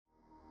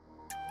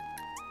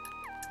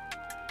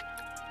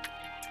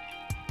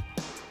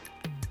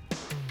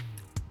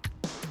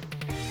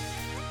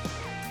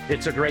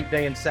It's a great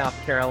day in South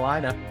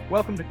Carolina.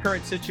 Welcome to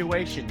Current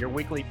Situation, your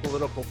weekly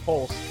political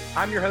pulse.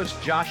 I'm your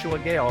host, Joshua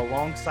Gale,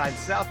 alongside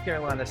South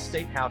Carolina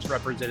State House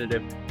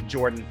Representative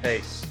Jordan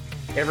Pace.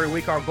 Every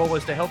week, our goal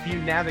is to help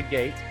you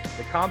navigate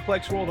the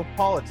complex world of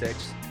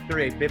politics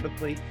through a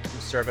biblically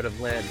conservative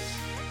lens.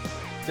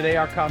 Today,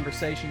 our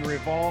conversation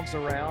revolves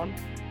around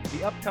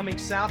the upcoming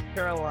South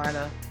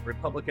Carolina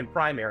Republican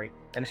primary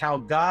and how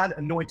God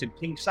anointed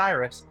King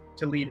Cyrus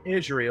to lead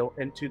Israel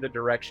into the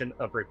direction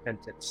of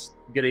repentance.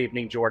 Good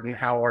evening, Jordan.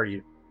 How are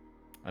you?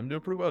 I'm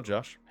doing pretty well,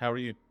 Josh. How are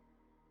you?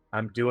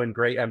 I'm doing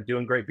great. I'm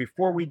doing great.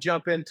 Before we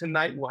jump in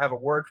tonight, we'll have a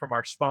word from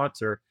our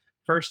sponsor,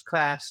 First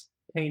Class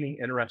Painting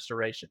and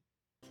Restoration.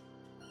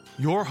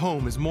 Your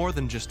home is more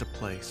than just a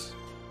place.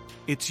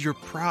 It's your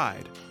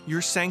pride,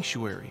 your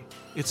sanctuary.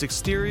 Its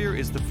exterior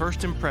is the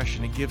first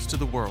impression it gives to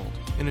the world,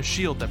 and a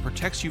shield that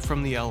protects you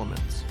from the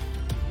elements.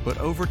 But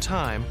over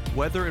time,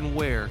 weather and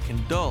wear can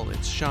dull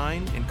its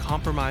shine and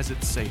compromise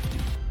its safety.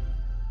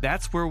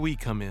 That's where we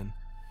come in.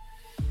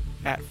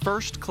 At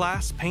First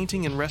Class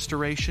Painting and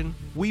Restoration,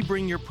 we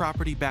bring your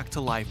property back to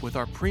life with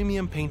our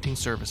premium painting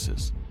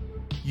services.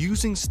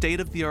 Using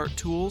state-of-the-art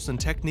tools and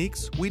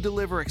techniques, we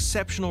deliver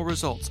exceptional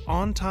results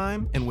on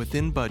time and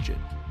within budget.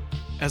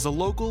 As a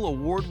local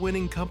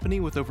award-winning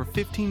company with over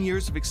 15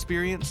 years of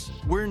experience,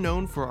 we're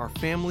known for our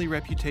family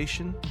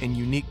reputation and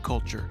unique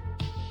culture.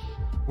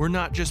 We're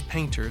not just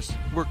painters,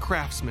 we're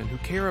craftsmen who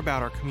care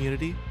about our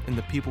community and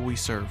the people we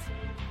serve.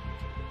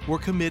 We're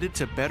committed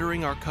to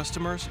bettering our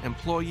customers,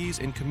 employees,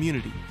 and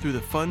community through the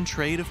fun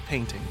trade of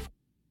painting.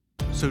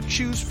 So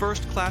choose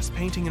First Class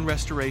Painting and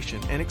Restoration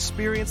and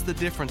experience the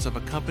difference of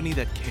a company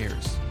that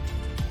cares.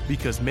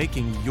 Because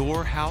making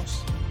your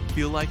house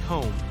feel like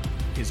home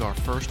is our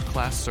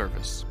first-class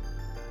service.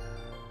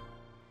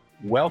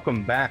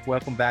 Welcome back.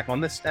 Welcome back.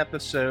 On this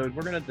episode,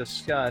 we're going to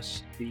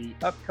discuss the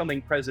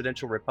upcoming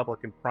presidential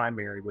Republican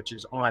primary, which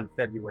is on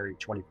February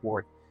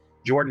 24th.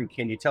 Jordan,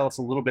 can you tell us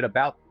a little bit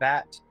about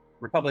that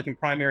Republican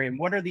primary and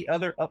what are the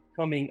other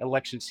upcoming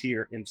elections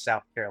here in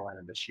South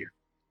Carolina this year?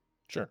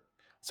 Sure.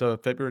 So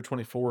February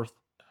 24th,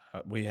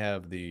 we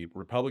have the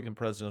Republican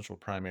presidential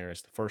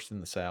primaries, the first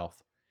in the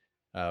South,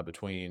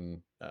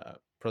 between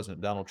President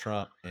Donald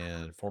Trump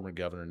and former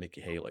Governor Nikki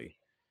Haley.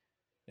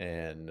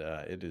 And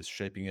it is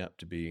shaping up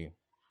to be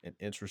an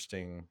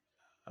interesting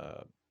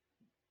uh,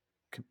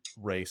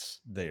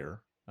 race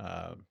there.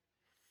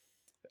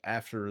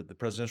 After the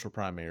presidential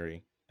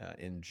primary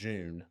in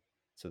June,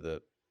 so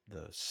the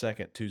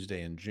second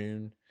Tuesday in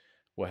June,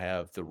 we'll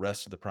have the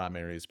rest of the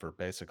primaries for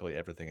basically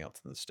everything else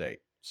in the state.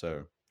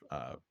 So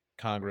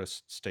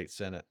Congress, state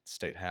Senate,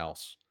 state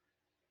House,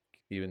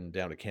 even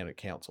down to candidate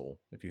council.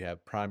 If you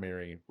have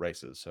primary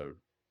races, so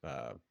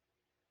uh,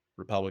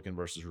 Republican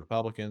versus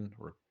Republican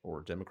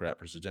or Democrat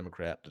versus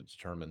Democrat to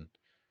determine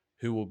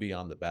who will be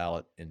on the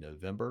ballot in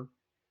November,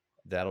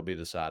 that'll be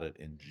decided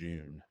in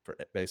June for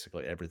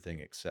basically everything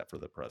except for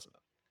the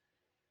president.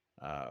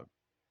 Uh,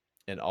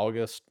 in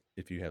August,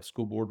 if you have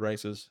school board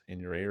races in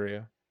your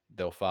area,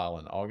 they'll file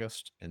in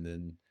August. And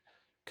then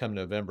come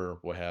November,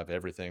 we'll have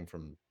everything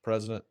from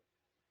president,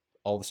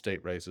 all the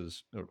state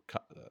races,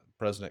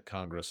 president,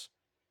 Congress,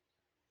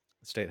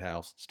 state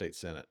house, state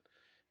senate,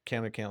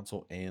 county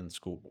council, and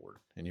school board.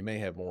 And you may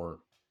have more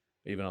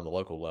even on the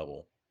local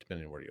level,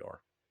 depending on where you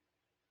are.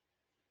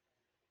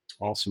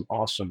 Awesome.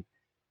 Awesome.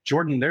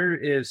 Jordan, there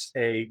is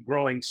a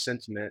growing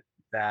sentiment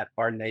that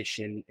our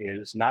nation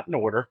is not in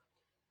order,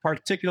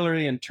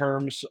 particularly in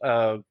terms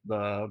of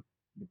the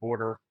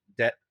border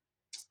debt,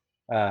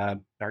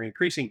 our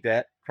increasing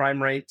debt,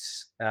 crime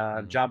rates,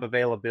 Mhm. job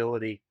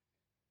availability.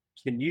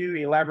 Can you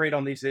elaborate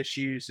on these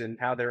issues and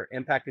how they're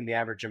impacting the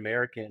average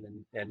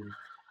American and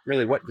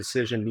really what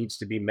decision needs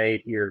to be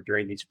made here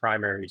during these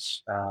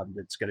primaries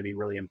that's going to be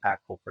really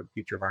impactful for the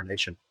future of our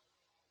nation?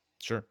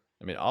 Sure.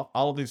 I mean,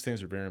 all of these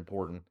things are very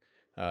important.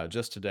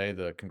 Just today,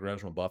 the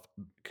Congressional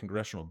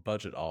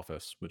Budget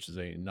Office, which is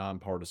a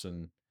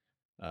nonpartisan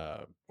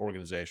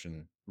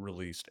organization,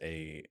 released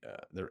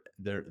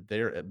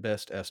their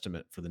best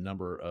estimate for the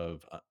number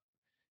of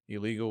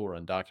illegal or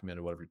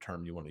undocumented, whatever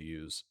term you want to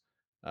use,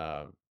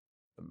 uh,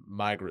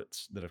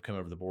 migrants that have come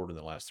over the border in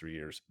the last 3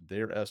 years.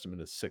 Their estimate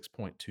is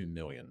 6.2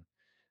 million.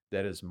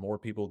 That is more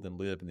people than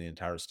live in the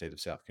entire state of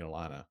South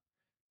Carolina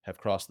have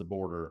crossed the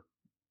border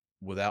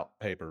without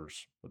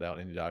papers, without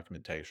any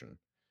documentation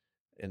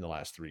in the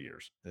last 3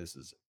 years. This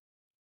is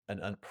an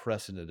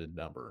unprecedented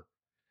number.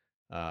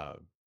 Uh,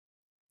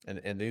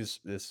 and this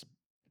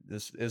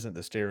isn't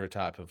the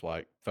stereotype of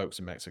like folks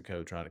in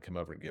Mexico trying to come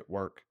over and get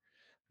work.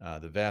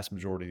 The vast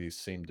majority of these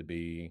seem to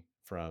be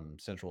from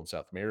Central and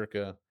South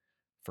America,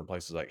 from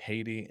places like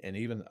Haiti, and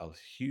even a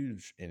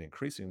huge and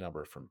increasing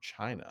number from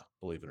China.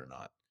 Believe it or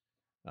not,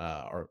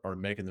 are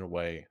making their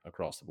way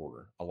across the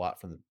border. A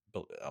lot from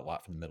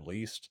the Middle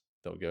East.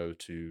 They'll go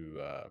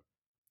to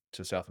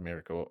South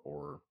America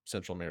or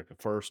Central America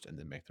first, and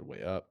then make their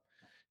way up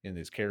in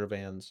these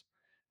caravans.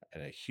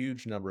 And a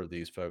huge number of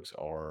these folks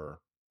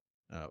are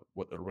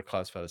what are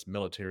classified as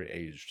military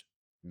aged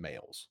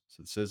males.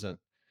 So this isn't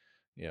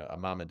a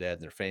mom and dad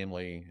and their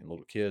family and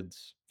little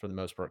kids for the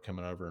most part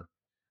coming over.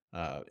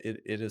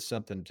 It is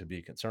something to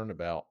be concerned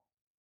about,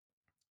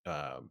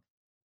 um,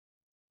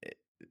 i-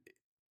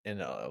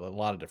 in a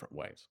lot of different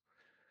ways.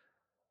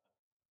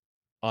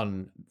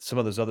 On some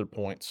of those other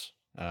points,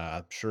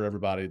 I'm sure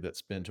everybody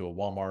that's been to a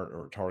Walmart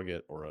or a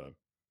Target or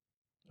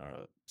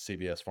a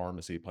CVS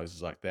pharmacy,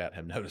 places like that,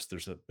 have noticed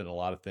been a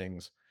lot of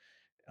things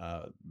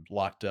uh,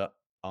 locked up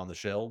on the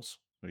shelves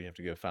where you have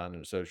to go find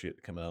an associate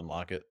to come and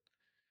unlock it,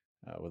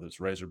 whether it's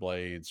razor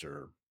blades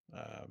or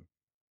um,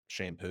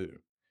 shampoo.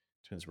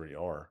 Depends where you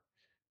are.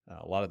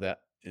 A lot of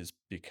that is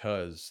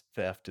because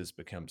theft has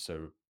become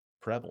so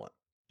prevalent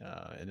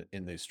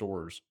in these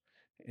stores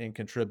and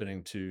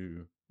contributing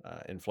to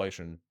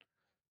inflation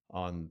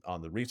on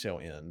the retail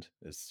end.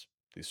 Is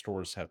these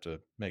stores have to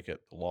make up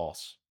the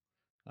loss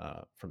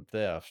from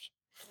theft.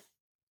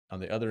 On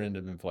the other end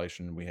of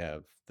inflation, we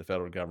have the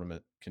federal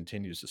government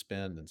continues to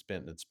spend and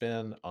spend and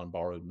spend on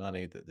borrowed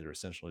money that they're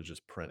essentially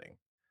just printing.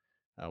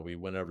 We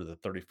went over the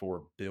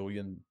 34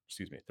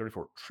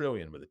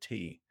 trillion with a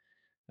T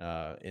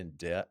in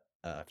debt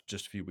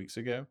just a few weeks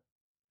ago.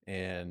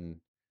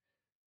 And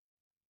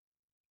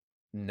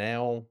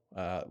now,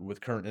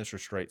 with current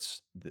interest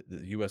rates, the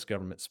US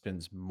government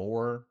spends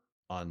more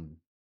on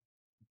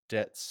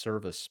debt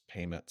service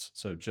payments.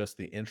 So just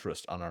the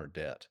interest on our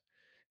debt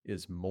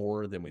is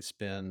more than we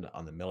spend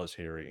on the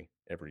military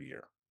every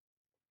year.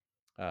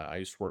 I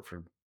used to work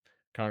for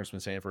Congressman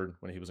Sanford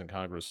when he was in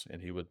Congress,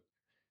 and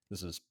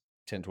this is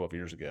 10, 12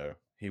 years ago.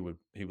 He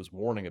was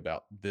warning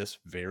about this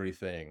very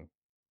thing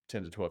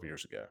 10 to 12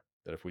 years ago,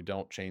 that if we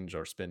don't change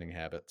our spending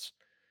habits,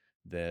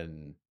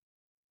 then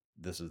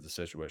this is the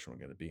situation we're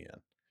going to be in.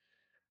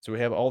 So we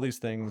have all these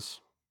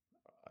things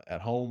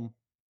at home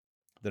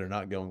that are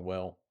not going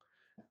well.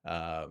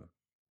 Um,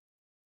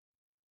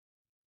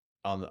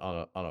 on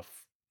a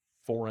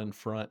foreign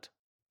front,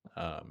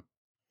 um,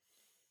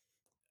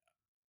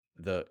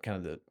 the kind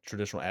of the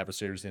traditional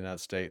adversaries of the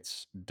United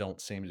States don't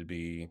seem to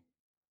be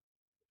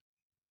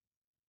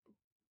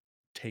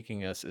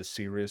taking us as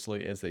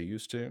seriously as they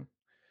used to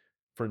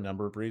for a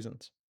number of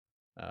reasons.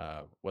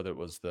 Whether it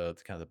was the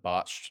kind of the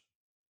botched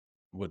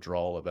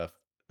withdrawal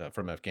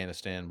from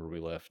Afghanistan, where we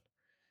left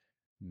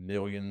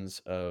millions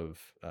of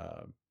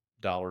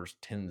dollars,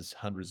 tens,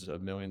 hundreds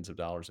of millions of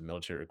dollars of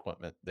military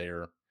equipment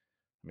there. I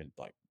mean,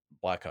 like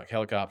Black Hawk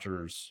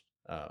helicopters,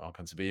 all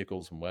kinds of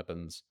vehicles and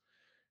weapons,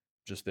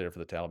 just there for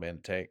the Taliban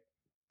to take.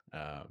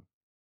 Um,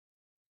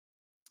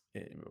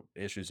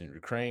 Issues in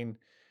Ukraine,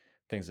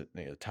 things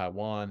that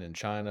Taiwan and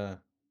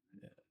China.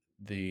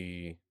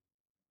 The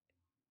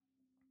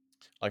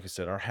Like I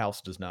said, our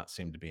house does not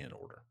seem to be in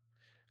order.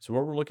 So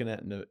what we're looking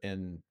at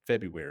in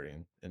February,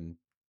 and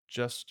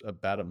just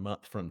about a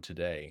month from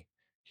today,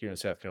 here in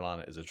South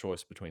Carolina, is a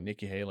choice between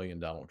Nikki Haley and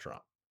Donald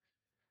Trump.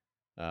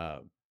 Uh,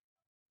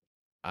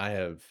 I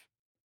have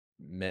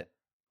met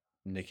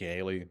Nikki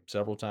Haley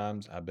several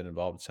times. I've been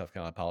involved in South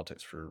Carolina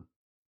politics for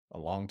a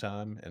long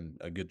time, and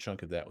a good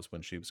chunk of that was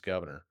when she was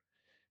governor.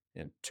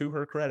 And to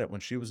her credit,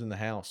 when she was in the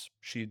House,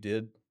 she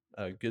did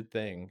a good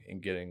thing in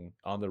getting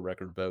on the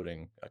record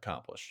voting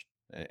accomplished.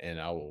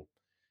 And I will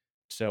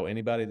tell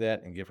anybody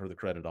that and give her the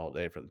credit all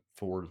day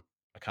for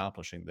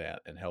accomplishing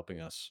that and helping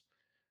us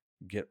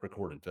get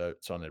recorded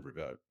votes on every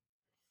vote.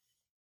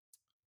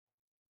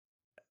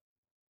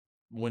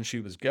 When she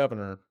was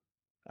governor,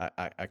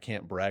 I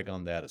can't brag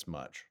on that as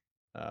much.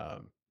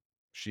 Um,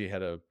 she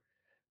had a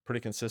pretty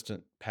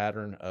consistent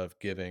pattern of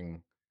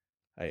giving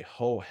a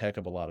whole heck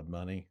of a lot of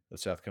money, the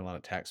South Carolina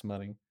tax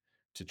money,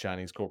 to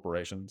Chinese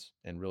corporations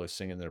and really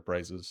singing their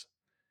praises.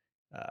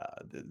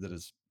 That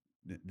is,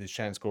 these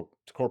Chinese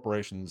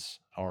corporations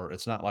are,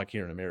 it's not like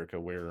here in America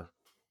where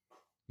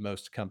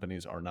most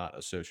companies are not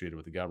associated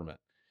with the government.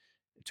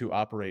 To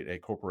operate a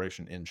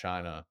corporation in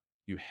China,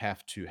 you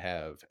have to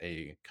have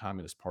a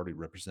Communist Party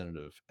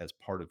representative as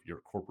part of your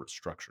corporate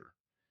structure,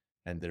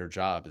 and their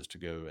job is to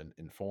go and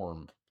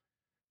inform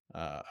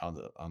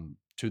on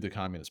to the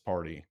Communist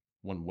Party,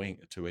 one wing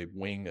to a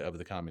wing of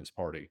the Communist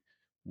Party,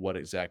 what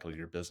exactly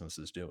your business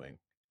is doing,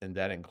 and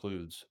that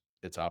includes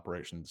its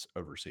operations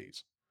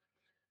overseas.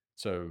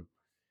 So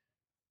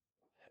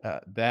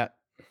that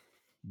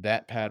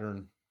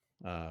pattern,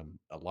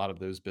 a lot of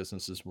those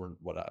businesses were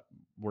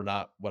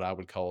not what I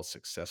would call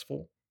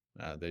successful.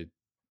 They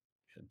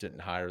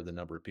didn't hire the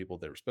number of people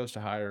they were supposed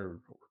to hire or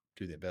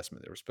do the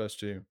investment they were supposed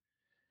to.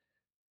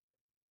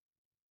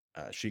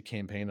 She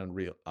campaigned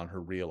on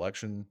her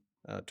reelection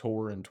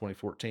tour in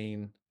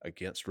 2014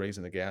 against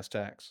raising the gas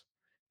tax.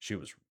 She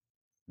was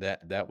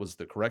that was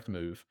the correct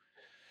move.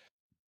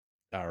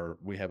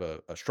 We have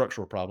a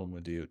structural problem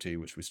with DOT,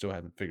 which we still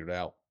haven't figured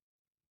out.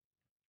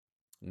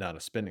 Not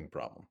a spending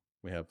problem.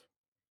 We have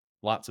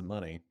lots of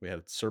money. We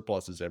had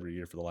surpluses every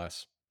year for the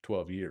last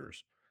 12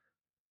 years.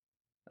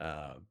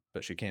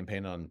 But she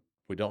campaigned on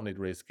we don't need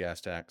to raise the gas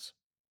tax.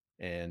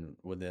 And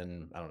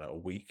within, I don't know, a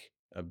week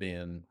of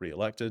being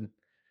reelected,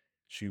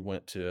 she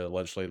went to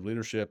legislative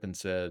leadership and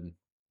said,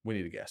 we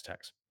need a gas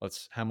tax.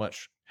 How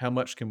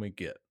much can we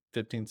get?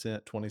 15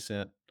 cent, 20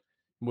 cent?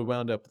 We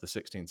wound up with a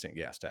 16-cent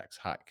gas tax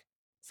hike.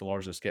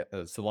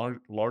 It's the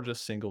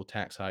largest single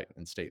tax hike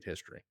in state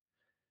history.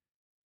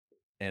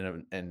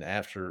 And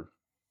after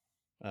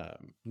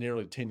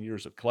nearly 10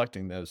 years of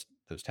collecting those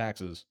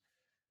taxes,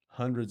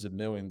 hundreds of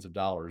millions of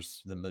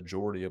dollars, the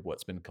majority of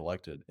what's been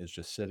collected is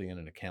just sitting in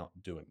an account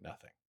doing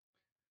nothing.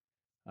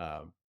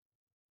 Um,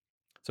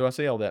 so I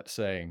say all that to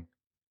say,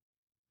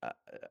 uh,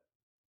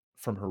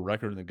 from her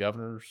record in the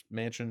governor's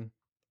mansion,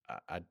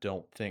 I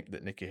don't think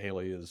that Nikki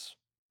Haley is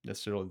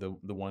necessarily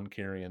the one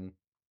carrying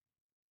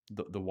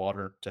the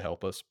water to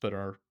help us put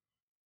our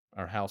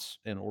house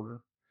in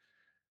order.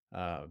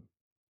 Uh,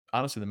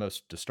 Honestly, the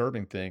most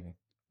disturbing thing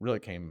really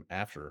came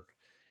after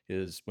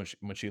is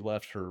when she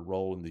left her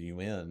role in the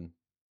UN.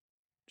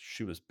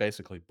 She was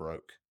basically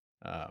broke.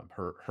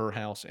 Her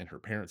house and her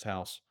parents'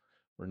 house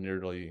were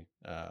nearly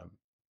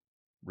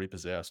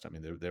repossessed. I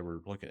mean, they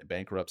were looking at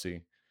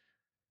bankruptcy.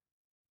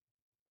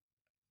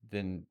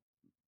 Then,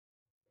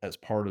 as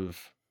part of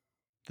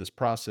this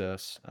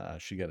process,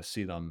 she got a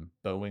seat on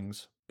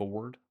Boeing's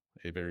board,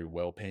 a very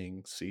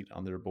well-paying seat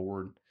on their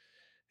board.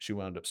 She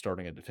wound up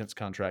starting a defense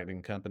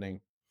contracting company,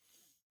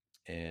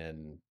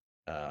 and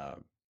uh,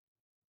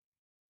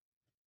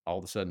 all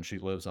of a sudden, she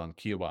lives on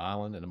Kiowa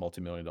Island in a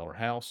multi-million-dollar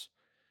house.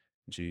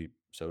 And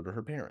so do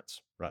her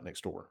parents right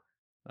next door.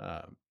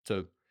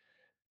 So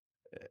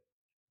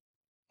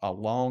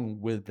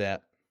along with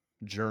that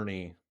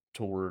journey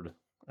toward,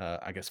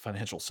 I guess,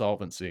 financial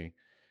solvency,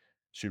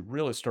 she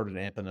really started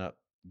amping up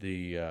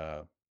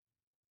the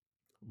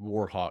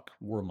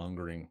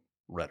warmongering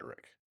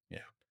rhetoric. Yeah,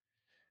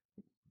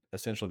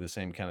 essentially the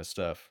same kind of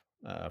stuff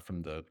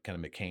from the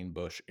kind of McCain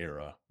Bush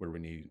era, where we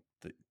need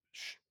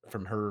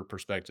from her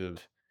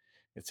perspective,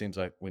 it seems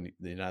like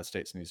the United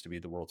States needs to be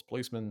the world's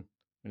policeman.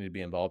 We need to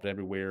be involved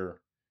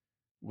everywhere,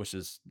 which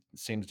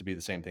seems to be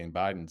the same thing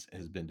Biden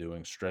has been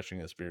doing,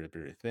 stretching us very,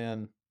 very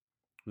thin,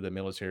 with the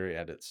military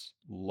at its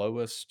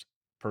lowest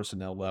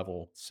personnel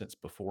level since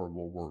before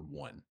World War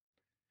One.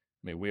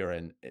 I mean, we are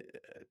in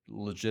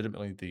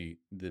legitimately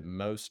the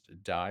most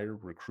dire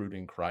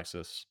recruiting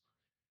crisis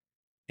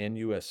in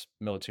U.S.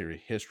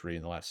 military history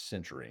in the last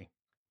century,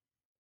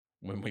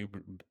 when we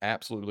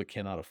absolutely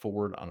cannot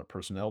afford on a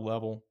personnel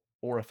level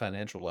or a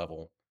financial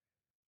level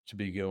to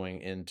be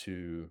going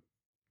into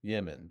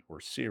Yemen or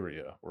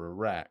Syria or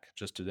Iraq.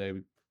 Just today,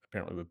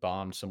 apparently, we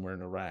bombed somewhere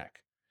in Iraq.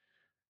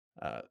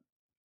 Uh,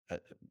 uh,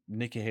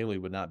 Nikki Haley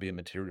would not be a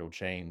material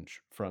change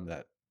from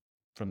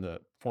the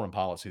foreign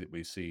policy that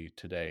we see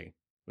today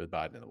with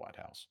Biden in the White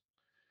House.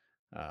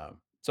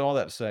 So all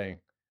that to say,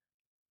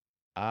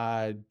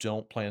 I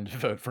don't plan to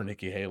vote for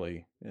Nikki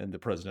Haley in the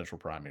presidential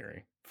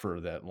primary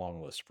for that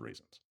long list of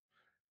reasons.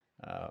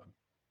 Uh,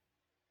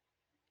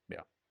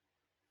 yeah,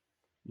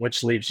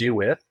 Which leaves you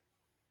with?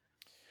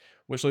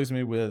 which leaves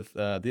me with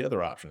the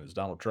other option is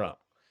Donald Trump.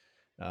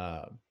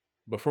 Uh,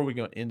 Before we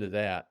go into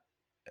that,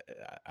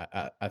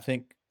 I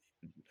think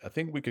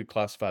we could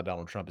classify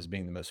Donald Trump as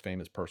being the most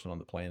famous person on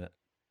the planet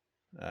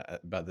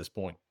by this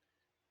point.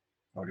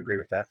 I would agree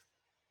with that.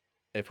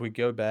 If we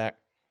go back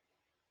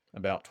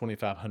about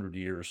 2,500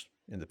 years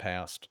in the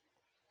past,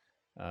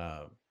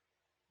 uh,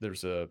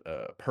 there's a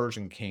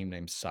Persian king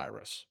named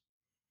Cyrus,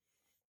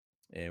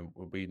 and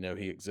we know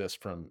he exists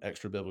from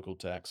extra biblical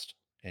text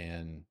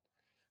and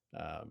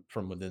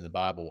from within the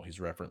Bible. He's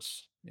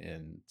referenced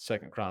in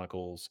Second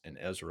Chronicles and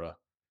Ezra,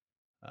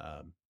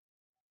 um,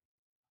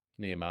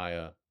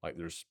 Nehemiah. Like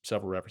there's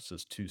several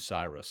references to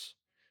Cyrus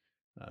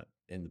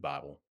in the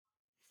Bible.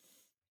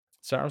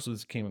 Cyrus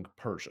was the king of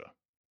Persia.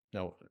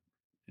 Now,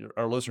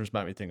 our listeners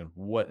might be thinking,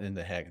 "What in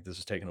the heck? This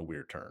is taking a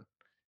weird turn."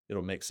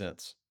 It'll make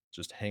sense.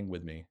 Just hang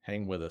with me,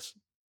 hang with us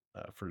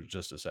for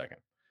just a second.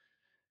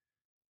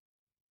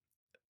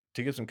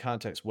 To give some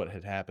context, what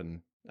had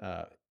happened,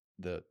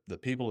 the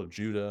people of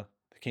Judah,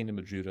 the kingdom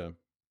of Judah,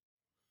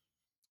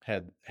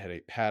 had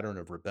a pattern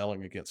of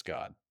rebelling against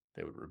God.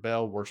 They would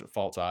rebel, worship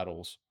false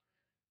idols,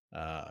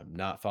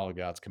 not follow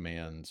God's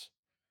commands,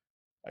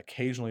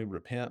 occasionally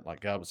repent,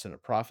 like God would send a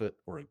prophet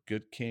or a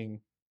good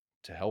king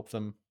to help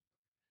them.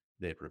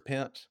 They'd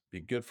repent, be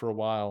good for a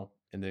while,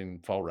 and then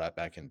fall right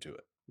back into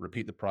it.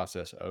 Repeat the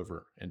process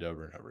over and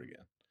over and over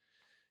again.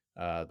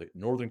 The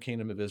northern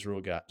kingdom of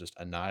Israel got just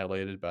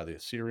annihilated by the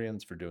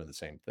Assyrians for doing the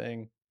same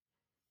thing.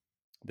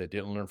 They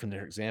didn't learn from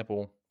their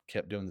example,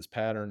 kept doing this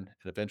pattern,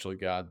 and eventually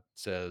God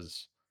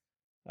says,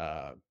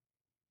 uh,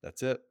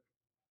 "That's it.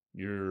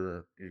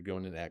 You're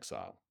going into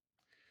exile."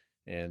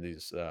 And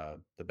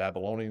the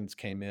Babylonians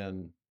came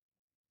in,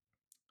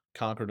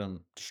 conquered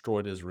them,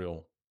 destroyed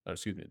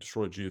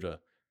destroyed Judah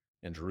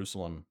and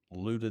Jerusalem,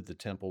 looted the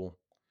temple,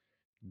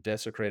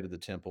 desecrated the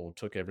temple,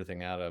 took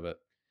everything out of it,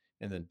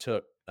 and then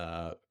took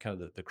kind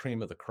of the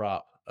cream of the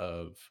crop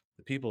of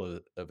the people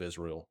of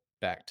Israel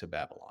back to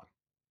Babylon,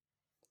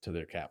 to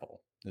their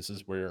capital. This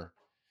is where,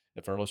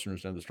 if our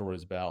listeners know the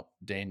stories about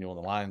Daniel in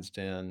the lion's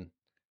den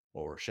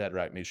or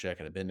Shadrach, Meshach,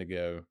 and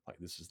Abednego, like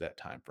this is that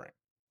time frame.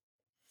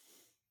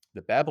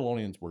 The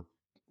Babylonians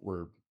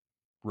were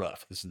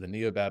rough. This is the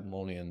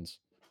Neo-Babylonians,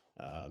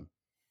 um,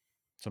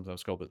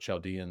 sometimes called the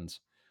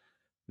Chaldeans.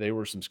 They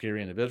were some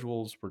scary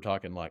individuals. We're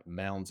talking like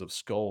mounds of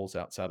skulls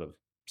outside of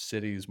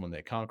cities when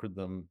they conquered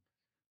them.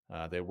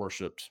 They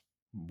worshipped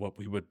what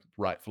we would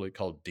rightfully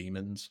call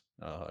demons,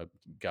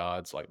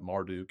 gods like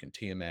Marduk and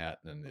Tiamat,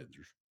 and it's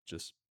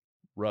just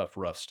rough,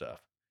 rough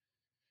stuff.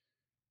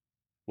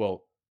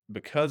 Well,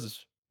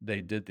 because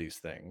they did these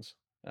things,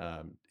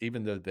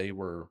 even though they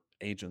were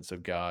agents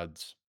of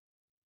God's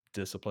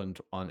discipline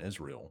on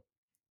Israel,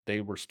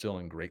 they were still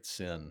in great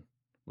sin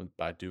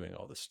by doing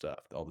all this stuff,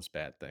 all these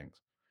bad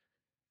things.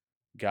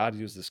 God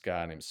used this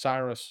guy named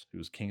Cyrus, who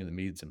was king of the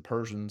Medes and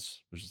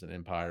Persians, which is an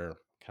empire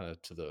kind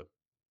of to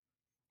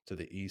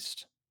the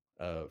east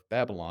of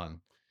Babylon.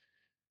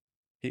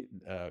 He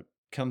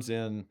comes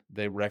in,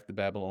 they wreck the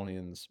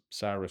Babylonians.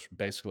 Cyrus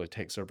basically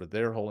takes over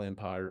their whole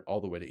empire all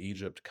the way to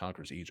Egypt,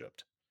 conquers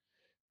Egypt.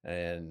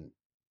 And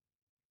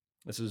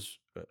this is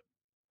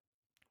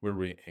where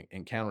we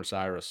encounter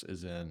Cyrus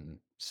is in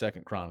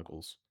Second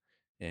Chronicles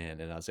and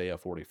in Isaiah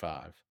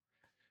 45,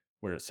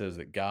 where it says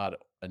that God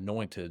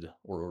anointed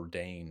or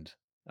ordained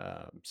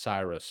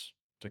Cyrus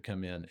to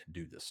come in and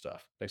do this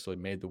stuff. Basically,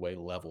 made the way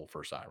level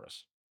for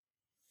Cyrus.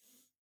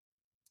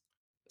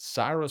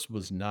 Cyrus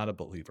was not a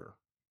believer.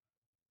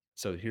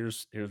 So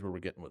here's where we're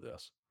getting with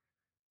this.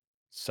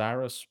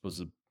 Cyrus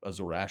was a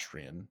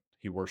Zoroastrian.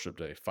 He worshipped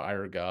a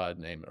fire god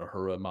named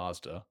Ahura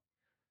Mazda.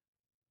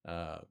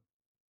 Uh,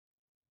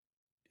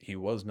 he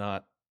was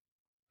not.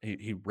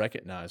 He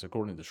recognized,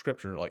 according to the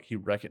scripture, like he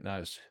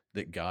recognized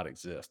that God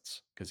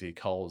exists because he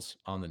calls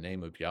on the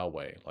name of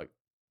Yahweh, like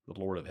the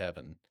Lord of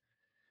Heaven,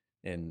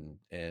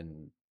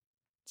 and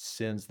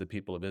sends the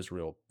people of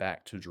Israel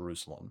back to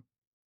Jerusalem.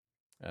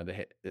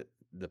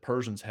 The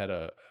Persians had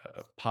a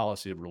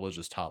policy of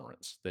religious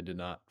tolerance. They did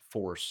not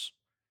force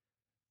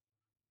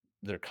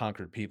their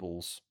conquered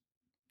peoples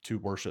to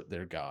worship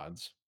their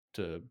gods,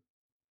 to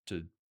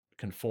to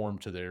conform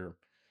to their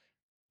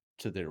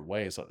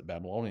ways like the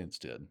Babylonians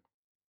did.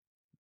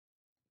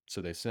 So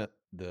they sent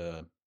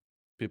the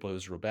people of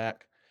Israel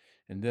back,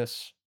 and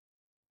this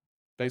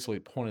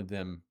basically pointed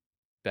them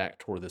back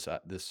toward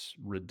this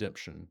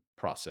redemption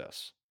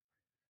process.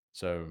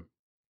 So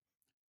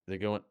they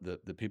go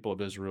the people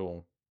of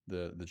Israel,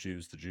 the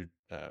Jews,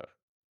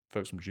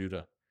 folks from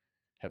Judah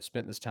have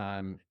spent this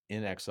time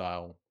in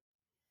exile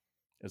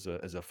as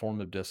a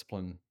form of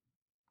discipline.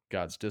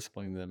 God's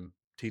disciplining them,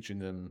 teaching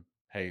them,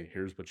 hey,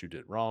 here's what you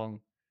did wrong.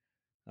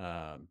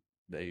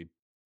 They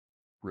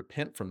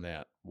repent from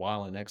that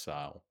while in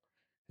exile,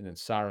 and then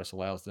Cyrus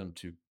allows them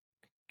to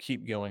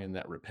keep going in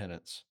that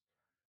repentance,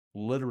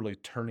 literally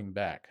turning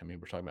back. I mean,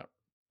 we're talking about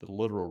the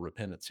literal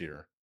repentance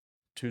here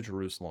to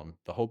Jerusalem.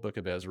 The whole book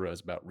of Ezra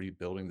is about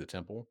rebuilding the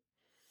temple.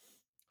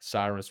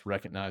 Cyrus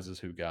recognizes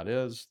who God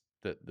is,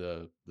 that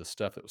the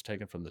stuff that was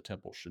taken from the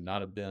temple should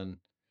not have been,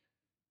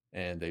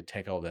 and they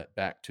take all that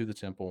back to the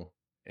temple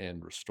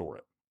and restore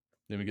it.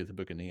 Then we get the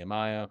book of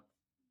Nehemiah,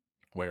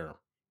 where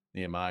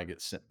Nehemiah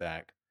gets sent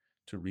back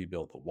to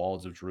rebuild the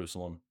walls of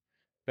Jerusalem.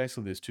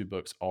 Basically, these two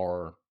books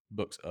are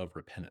books of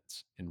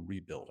repentance and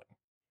rebuilding.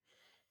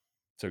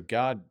 So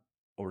God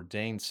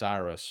ordained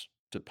Cyrus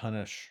to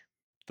punish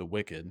the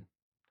wicked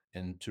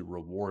and to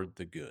reward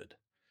the good,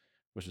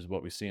 which is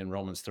what we see in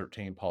Romans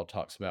 13. Paul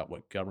talks about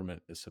what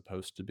government is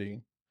supposed to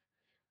be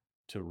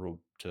to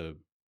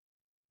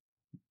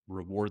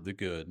reward the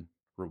good,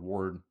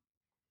 reward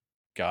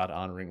God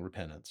honoring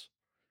repentance,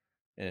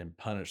 and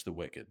punish the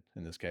wicked.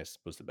 In this case,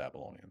 was the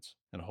Babylonians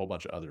and a whole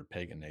bunch of other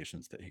pagan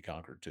nations that he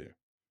conquered too.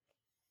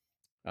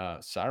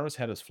 Cyrus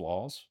had his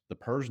flaws. The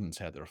Persians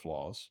had their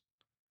flaws.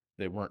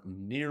 They weren't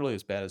nearly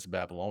as bad as the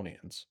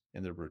Babylonians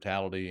in their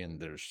brutality and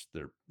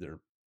their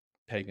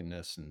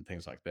paganness and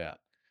things like that.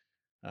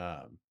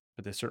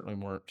 But they certainly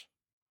weren't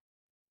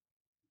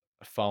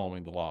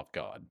following the law of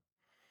God,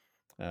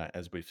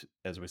 as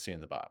we see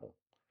in the Bible.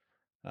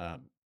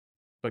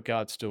 But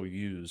God still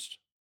used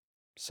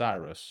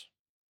Cyrus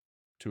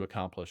to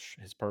accomplish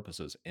his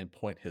purposes and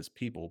point his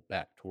people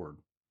back toward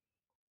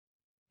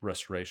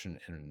restoration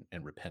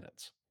and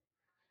repentance.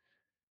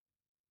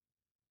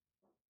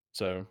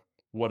 So,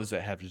 what does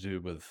that have to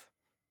do with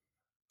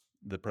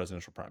the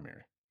presidential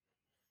primary?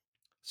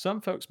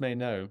 Some folks may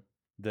know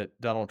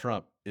that Donald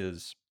Trump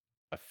is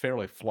a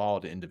fairly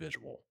flawed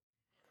individual.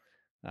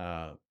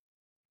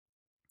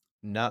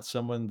 Not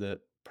someone that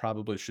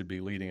probably should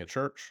be leading a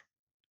church,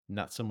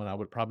 not someone I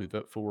would probably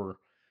vote for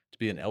to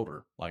be an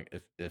elder.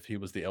 Like if he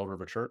was the elder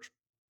of a church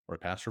or a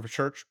pastor of a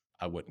church,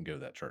 I wouldn't go to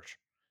that church.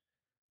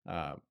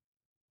 Uh,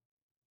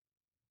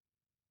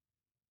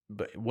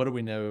 but what do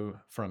we know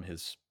from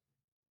his?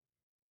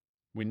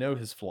 We know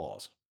his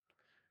flaws.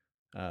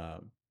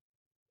 Um,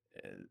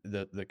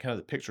 the kind of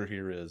the picture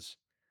here is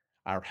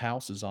our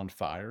house is on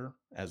fire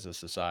as a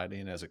society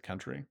and as a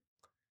country.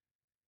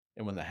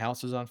 And when the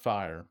house is on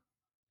fire,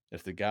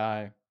 if the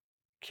guy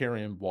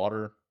carrying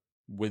water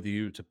with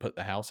you to put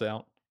the house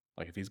out,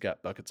 like if he's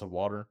got buckets of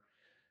water,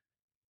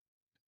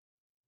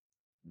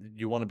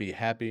 you want to be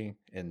happy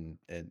and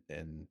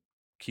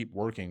keep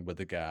working with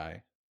the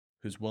guy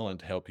who's willing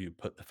to help you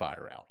put the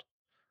fire out.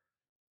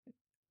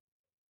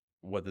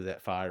 Whether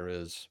that fire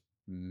is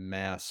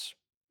mass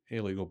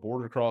illegal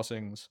border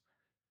crossings,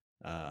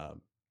 uh,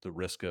 the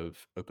risk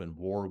of open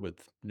war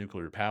with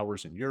nuclear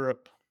powers in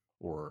Europe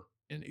or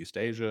in East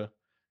Asia.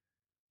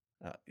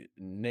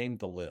 Name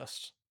the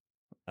list.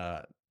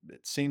 Uh,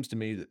 it seems to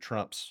me that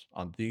Trump's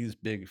on these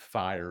big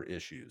fire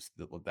issues,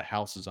 the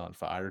house is on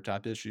fire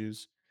type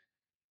issues,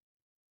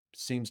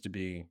 seems to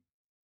be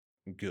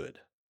good.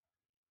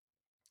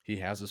 He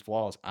has his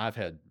flaws. I've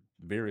had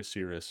very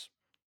serious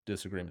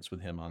disagreements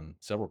with him on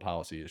several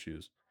policy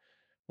issues,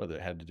 whether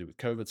it had to do with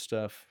COVID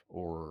stuff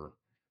or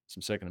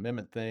some Second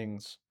Amendment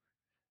things,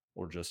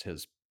 or just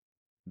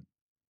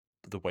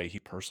the way he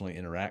personally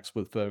interacts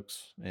with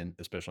folks, and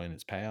especially in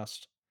his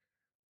past.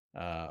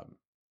 Um,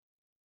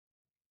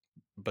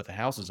 but the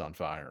house is on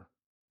fire,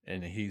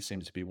 and he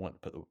seems to be wanting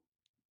to put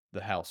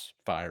the house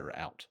fire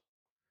out.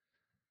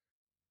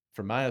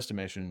 From my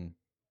estimation,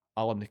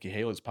 all of Nikki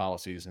Haley's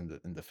policies and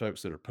the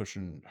folks that are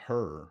pushing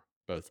her,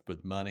 both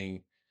with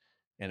money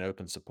and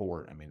open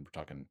support. I mean, we're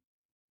talking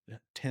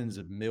tens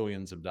of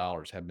millions of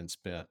dollars have been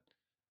spent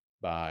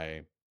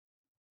by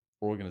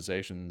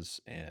organizations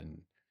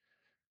and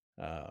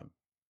um,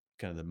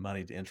 kind of the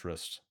moneyed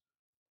interest,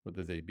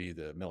 whether they be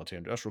the military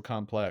industrial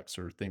complex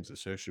or things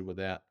associated with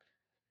that.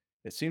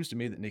 It seems to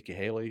me that Nikki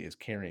Haley is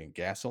carrying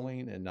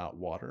gasoline and not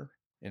water.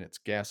 And it's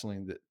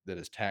gasoline that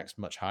is taxed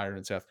much higher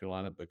in South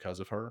Carolina because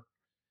of her.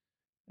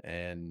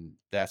 And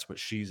that's what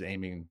she's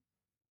aiming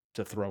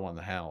to throw on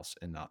the house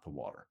and not the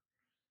water.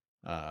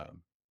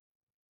 Um,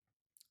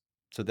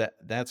 so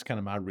that's kind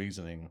of my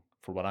reasoning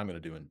for what I'm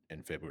going to do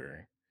in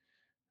February,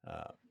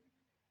 uh,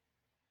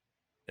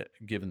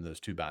 given those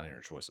two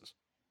binary choices.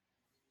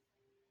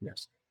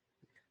 Yes.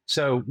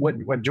 So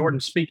what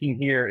Jordan's speaking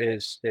here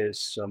is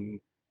some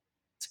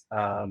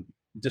um,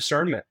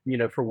 discernment,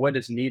 for what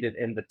is needed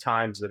in the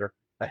times that are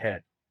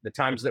ahead, the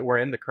times that we're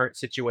in, the current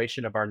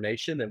situation of our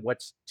nation, and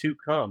what's to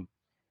come.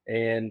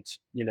 And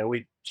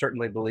we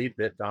certainly believe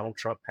that Donald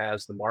Trump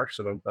has the marks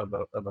of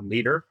a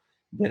leader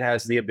that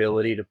has the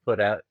ability to put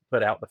out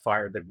the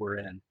fire that we're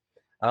in.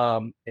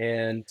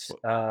 And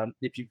Well,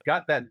 if you've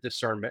got that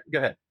discernment, go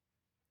ahead.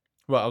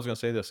 well, I was going to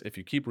say this: if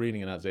you keep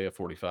reading in Isaiah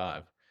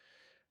 45,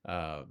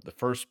 the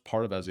first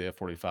part of Isaiah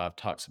 45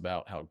 talks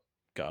about how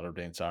God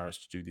ordained Cyrus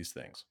to do these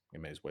things. He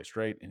made his way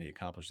straight, and he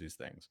accomplished these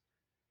things.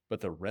 But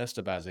the rest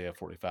of Isaiah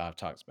 45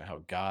 talks about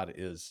how God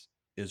is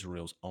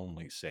Israel's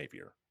only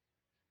savior.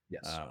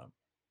 Yes. Um,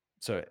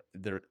 so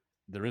there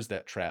is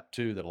that trap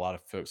too that a lot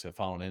of folks have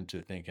fallen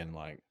into, thinking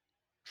like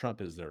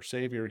Trump is their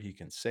savior. He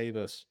can save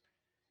us.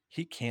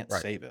 He can't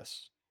Right. save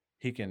us.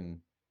 He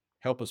can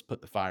help us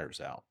put the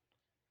fires out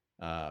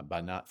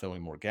by not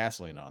throwing more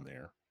gasoline on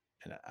there.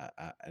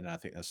 And I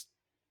think that's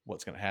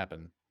what's going to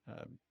happen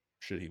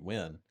should he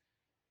win.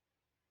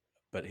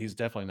 But he's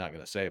definitely not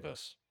going to save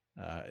us.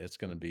 It's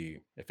going to be,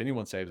 if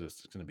anyone saves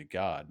us, it's going to be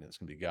God, and it's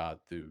going to be God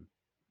through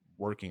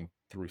working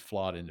through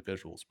flawed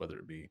individuals, whether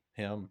it be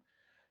him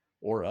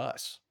or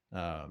us.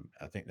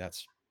 I think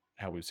that's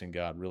how we've seen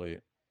God really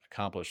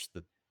accomplish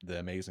the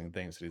amazing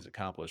things that he's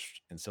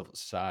accomplished in civil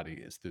society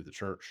is through the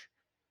church,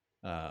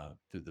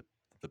 through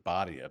the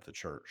body of the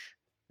church,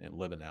 and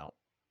living out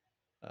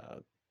uh,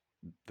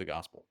 the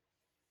gospel.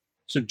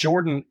 So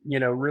Jordan,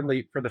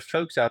 really for the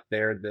folks out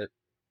there that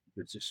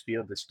just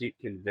feel this deep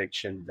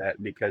conviction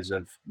that because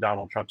of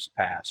Donald Trump's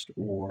past,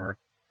 or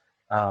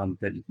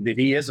that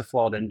he is a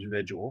flawed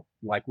individual,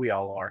 like we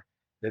all are,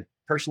 that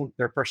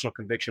their personal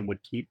conviction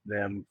would keep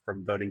them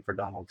from voting for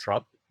Donald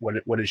Trump.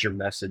 What is your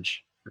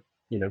message,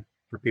 you know,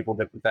 for people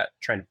that with that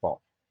train of thought?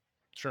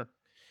 Sure.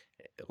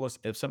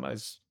 Listen, if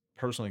somebody's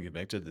personally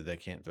convicted that they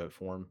can't vote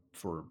for him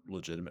for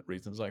legitimate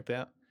reasons like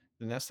that,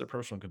 then that's their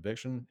personal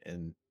conviction,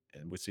 and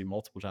we see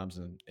multiple times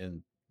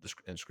in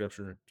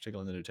Scripture,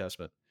 particularly in the New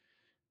Testament,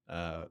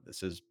 that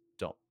says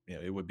don't.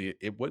 It would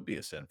be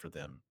a sin for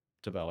them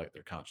to violate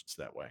their conscience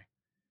that way.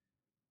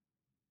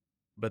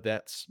 But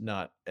that's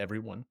not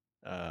everyone.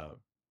 Uh,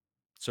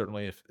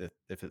 Certainly,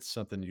 if it's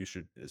something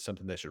it's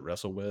something they should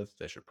wrestle with,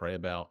 they should pray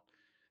about,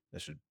 they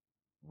should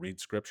read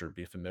Scripture,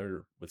 be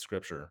familiar with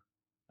Scripture.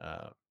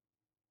 Uh,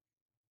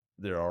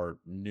 there are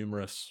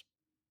numerous,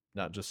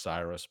 not just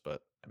Cyrus,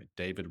 but I mean,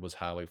 David was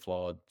highly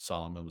flawed.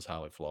 Solomon was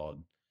highly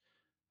flawed.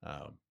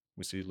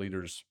 We see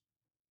leaders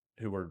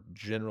who are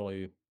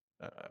generally,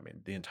 I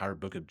mean, the entire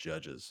book of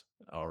Judges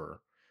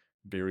are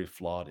very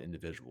flawed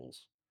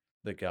individuals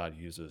that God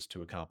uses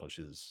to accomplish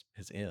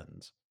his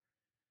ends.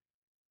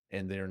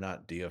 And they're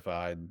not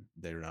deified,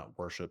 they're not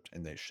worshipped,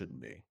 and they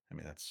shouldn't be. I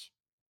mean, that's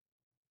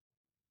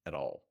at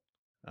all.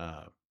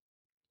 Uh,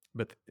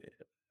 but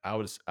I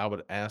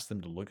would ask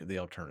them to look at the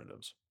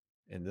alternatives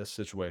in this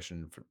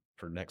situation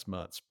for next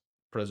month's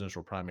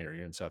presidential primary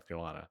here in South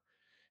Carolina.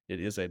 It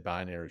is a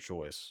binary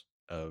choice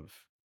of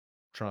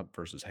Trump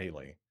versus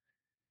Haley.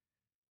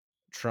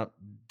 Trump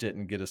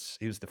didn't get us.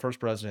 He was the first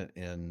president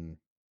in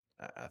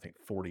I think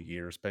 40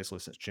 years, basically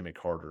since Jimmy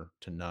Carter,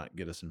 to not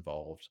get us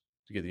involved,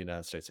 to get the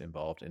United States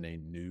involved in a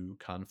new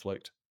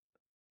conflict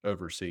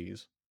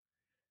overseas.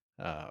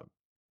 Uh,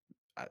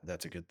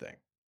 that's a good thing.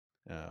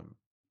 Um,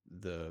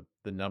 the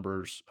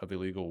numbers of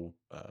illegal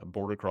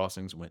border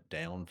crossings went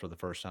down for the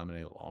first time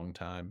in a long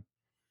time.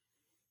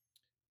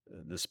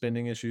 The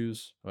spending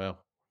issues, well,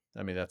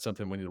 I mean, that's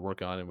something we need to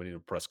work on, and we need to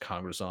press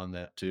Congress on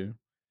that too.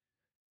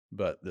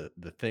 But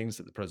the things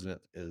that the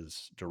president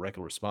is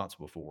directly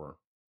responsible for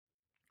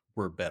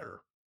were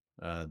better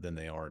than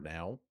they are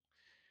now.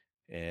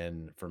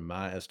 And from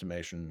my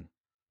estimation,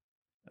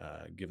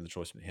 given the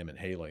choice between him and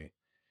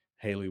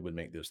Haley would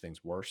make those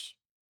things worse,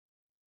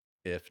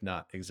 if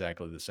not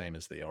exactly the same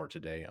as they are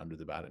today under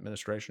the Biden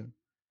administration.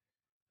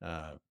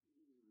 Uh,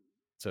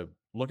 so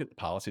look at the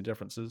policy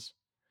differences.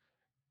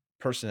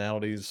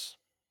 Personalities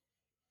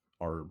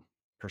are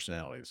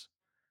personalities,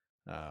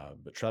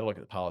 but try to look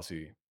at the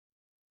policy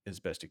as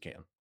best you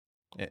can.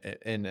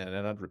 And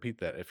I'd repeat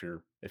that if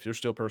you're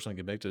still personally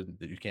convicted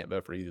that you can't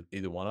vote for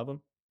either one of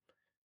them,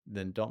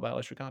 then don't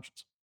violate your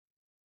conscience.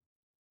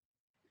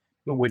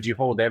 But would you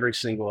hold every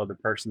single other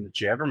person that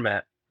you ever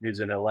met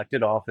who's in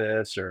elected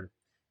office or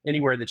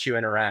anywhere that you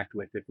interact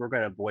with, if we're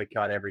going to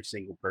boycott every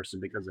single person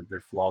because of their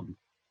flawed,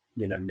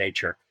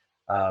 nature,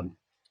 um,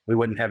 we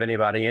wouldn't have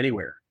anybody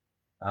anywhere.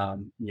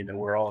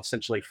 We're all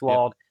essentially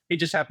flawed. He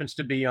just happens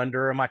to be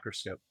under a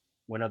microscope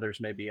when others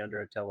may be under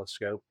a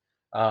telescope.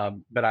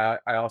 But I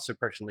also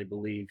personally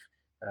believe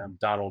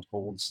Donald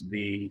holds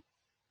the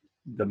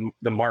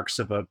marks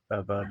of a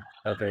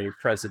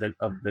president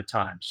of the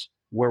times,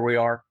 where we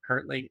are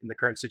currently in the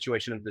current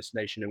situation of this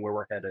nation and where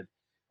we're headed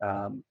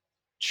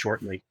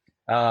shortly.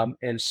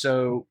 And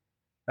so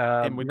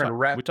And we're going to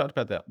wrap. we talked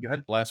about that Go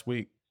ahead. last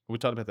week. We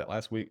talked about that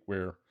last week,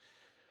 where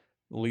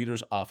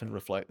leaders often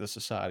reflect the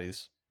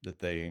societies that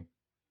they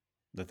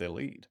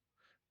lead.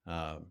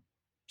 Um,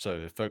 so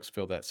if folks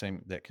feel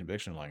that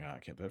conviction, like, "Oh, I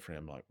can't vote for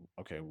him," like,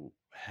 okay, well,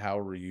 how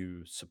are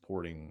you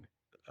supporting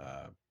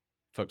uh,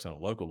 folks on a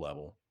local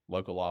level,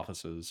 local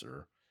offices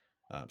or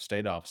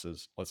state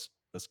offices? Let's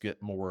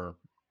get more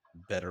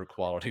better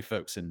quality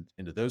folks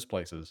into those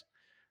places,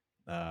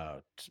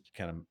 to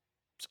kind of,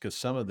 because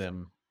some of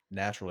them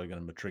naturally going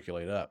to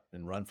matriculate up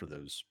and run for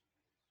those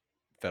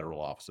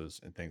federal offices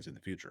and things in the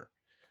future.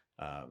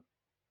 Uh,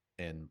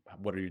 and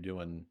what are you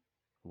doing?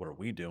 What are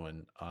we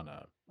doing on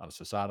a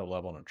societal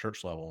level, on a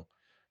church level,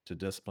 to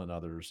discipline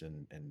others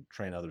and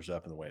train others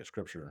up in the way of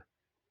Scripture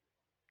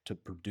to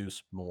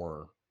produce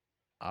more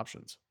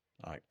options,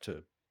 like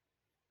to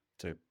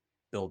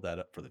build that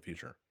up for the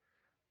future?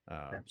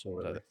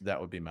 Absolutely. That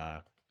would be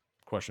my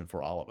question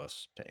for all of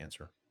us to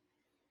answer.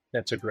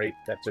 That's a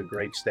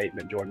great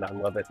statement, Jordan. I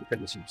love it. I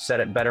couldn't have said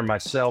it better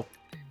myself.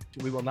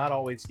 We will not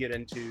always get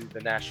into the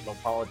national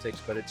politics,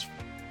 but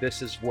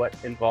this is what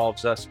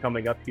involves us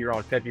coming up here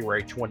on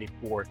February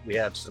 24th. We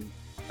have some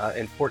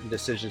important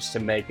decisions to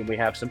make, and we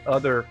have some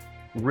other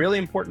really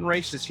important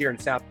races here in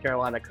South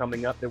Carolina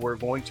coming up that we're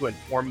going to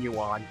inform you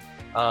on.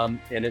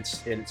 And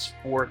it's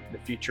for the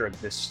future of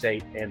this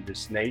state and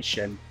this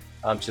nation.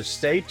 So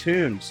stay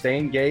tuned, stay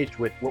engaged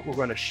with what we're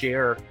going to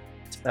share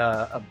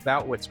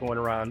about what's going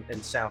around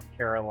in South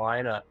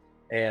Carolina.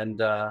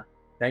 And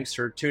thanks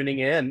for tuning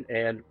in,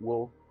 and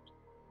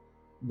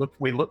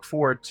we look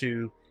forward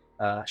to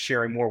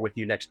sharing more with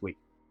you next week.